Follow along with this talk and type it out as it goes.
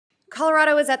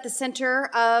Colorado is at the center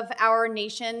of our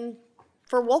nation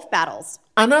for wolf battles.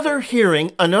 Another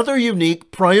hearing, another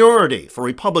unique priority for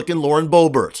Republican Lauren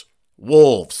Boebert: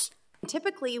 wolves.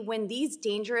 Typically, when these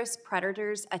dangerous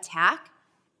predators attack,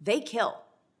 they kill.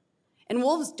 And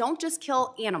wolves don't just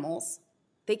kill animals,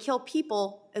 they kill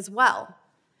people as well.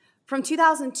 From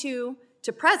 2002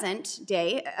 to present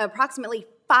day, approximately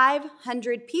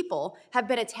 500 people have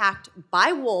been attacked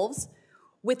by wolves,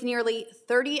 with nearly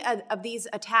 30 of these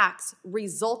attacks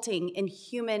resulting in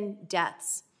human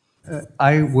deaths.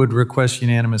 I would request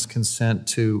unanimous consent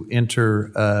to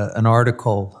enter an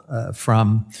article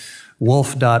from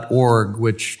wolf.org,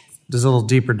 which does a little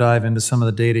deeper dive into some of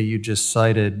the data you just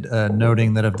cited,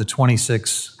 noting that of the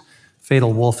 26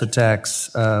 fatal wolf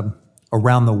attacks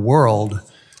around the world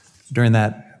during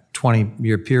that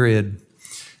 20-year period,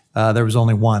 there was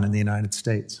only one in the United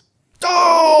States.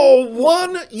 Oh,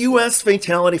 one U.S.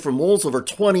 fatality from wolves over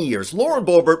 20 years. Lauren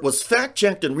Boebert was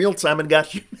fact-checked in real time and got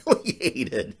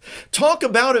humiliated. Talk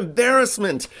about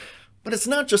embarrassment. But it's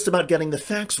not just about getting the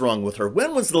facts wrong with her.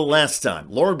 When was the last time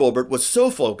Lauren Boebert was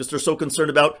so focused or so concerned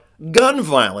about gun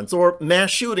violence or mass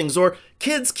shootings or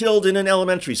kids killed in an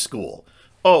elementary school?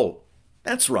 Oh,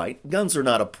 that's right. Guns are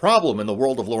not a problem in the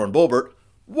world of Lauren Boebert.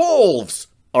 Wolves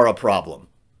are a problem.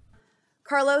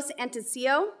 Carlos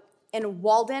Anticio in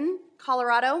Walden,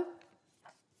 Colorado.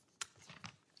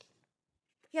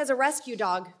 He has a rescue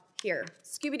dog here,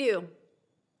 Scooby-Doo.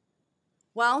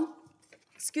 Well,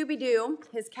 Scooby-Doo,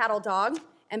 his cattle dog,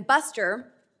 and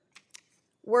Buster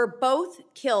were both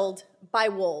killed by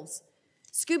wolves.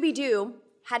 Scooby-Doo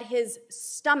had his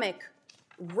stomach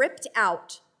ripped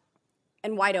out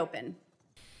and wide open.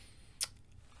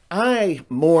 I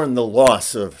mourn the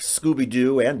loss of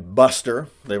Scooby-Doo and Buster.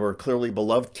 They were clearly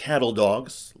beloved cattle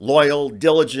dogs, loyal,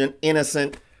 diligent,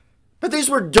 innocent. But these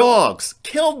were dogs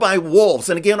killed by wolves.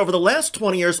 And again, over the last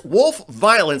 20 years, wolf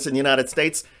violence in the United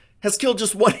States has killed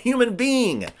just one human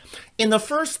being. In the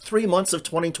first 3 months of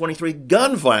 2023,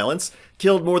 gun violence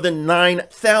killed more than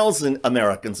 9,000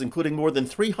 Americans, including more than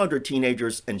 300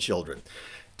 teenagers and children.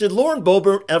 Did Lauren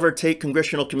Boebert ever take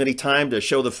congressional committee time to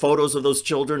show the photos of those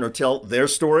children or tell their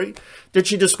story? Did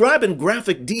she describe in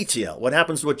graphic detail what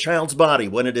happens to a child's body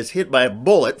when it is hit by a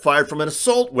bullet fired from an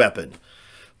assault weapon?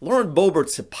 Lauren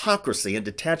Boebert's hypocrisy and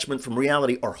detachment from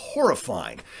reality are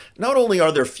horrifying. Not only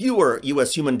are there fewer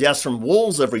U.S. human deaths from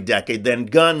wolves every decade than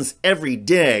guns every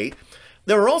day,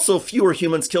 there are also fewer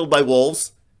humans killed by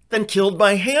wolves than killed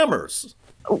by hammers.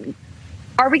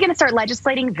 Are we going to start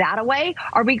legislating that away?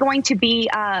 Are we going to be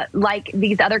like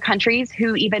these other countries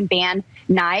who even ban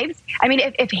knives? I mean,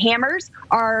 if hammers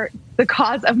are the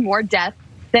cause of more death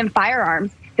than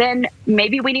firearms, then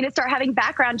maybe we need to start having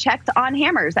background checks on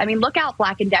hammers. I mean, look out,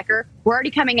 Black & Decker. We're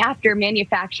already coming after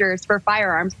manufacturers for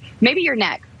firearms. Maybe you're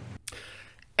next.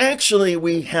 Actually,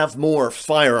 we have more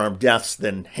firearm deaths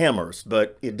than hammers,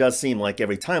 but it does seem like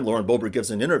every time Lauren Boebert gives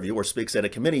an interview or speaks at a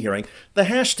committee hearing, the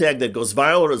hashtag that goes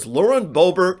viral is Lauren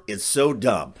Boebert is so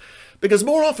dumb. Because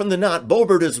more often than not,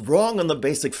 Boebert is wrong on the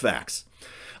basic facts.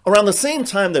 Around the same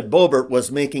time that Boebert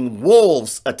was making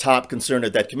wolves a top concern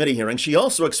at that committee hearing, she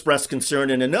also expressed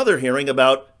concern in another hearing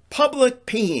about public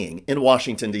peeing in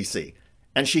Washington, D.C.,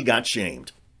 and she got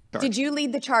shamed. Did you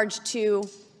lead the charge to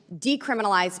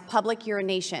decriminalize public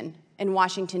urination in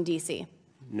Washington, D.C.?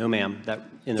 No, ma'am.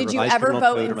 Did you ever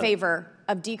vote in favor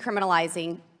of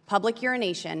decriminalizing public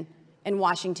urination in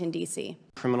Washington, D.C.?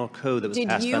 Criminal code that was passed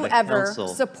by the council. Did you ever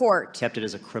support? Kept it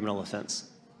as a criminal offense.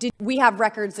 Did we have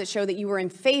records that show that you were in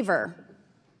favor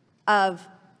of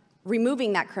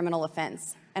removing that criminal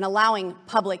offense and allowing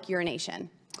public urination?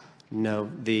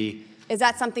 No. Is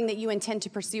that something that you intend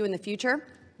to pursue in the future?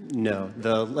 No.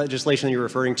 The legislation that you're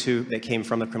referring to that came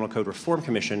from the Criminal Code Reform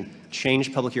Commission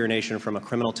changed public urination from a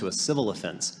criminal to a civil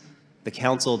offense. The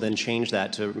council then changed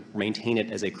that to maintain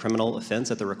it as a criminal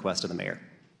offense at the request of the mayor.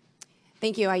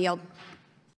 Thank you. I yield.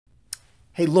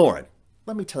 Hey, Lauren,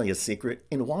 let me tell you a secret.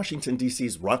 In Washington,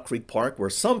 D.C.'s Rock Creek Park,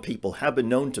 where some people have been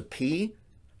known to pee,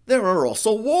 there are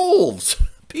also wolves.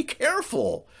 Be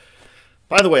careful.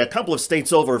 By the way, a couple of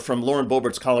states over from Lauren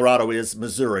Boebert's Colorado is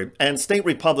Missouri, and state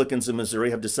Republicans in Missouri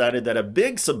have decided that a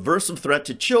big subversive threat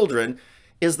to children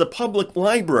is the public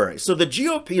library. So the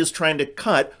GOP is trying to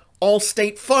cut all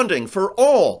state funding for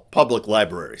all public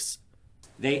libraries.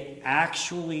 They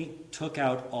actually took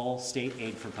out all state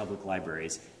aid for public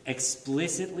libraries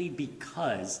explicitly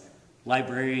because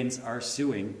librarians are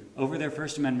suing over their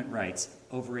First Amendment rights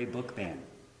over a book ban.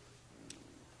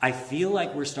 I feel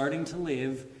like we're starting to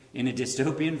live in a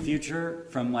dystopian future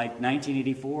from like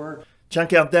 1984.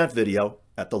 Check out that video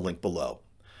at the link below.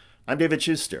 I'm David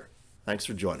Shuster. Thanks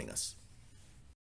for joining us.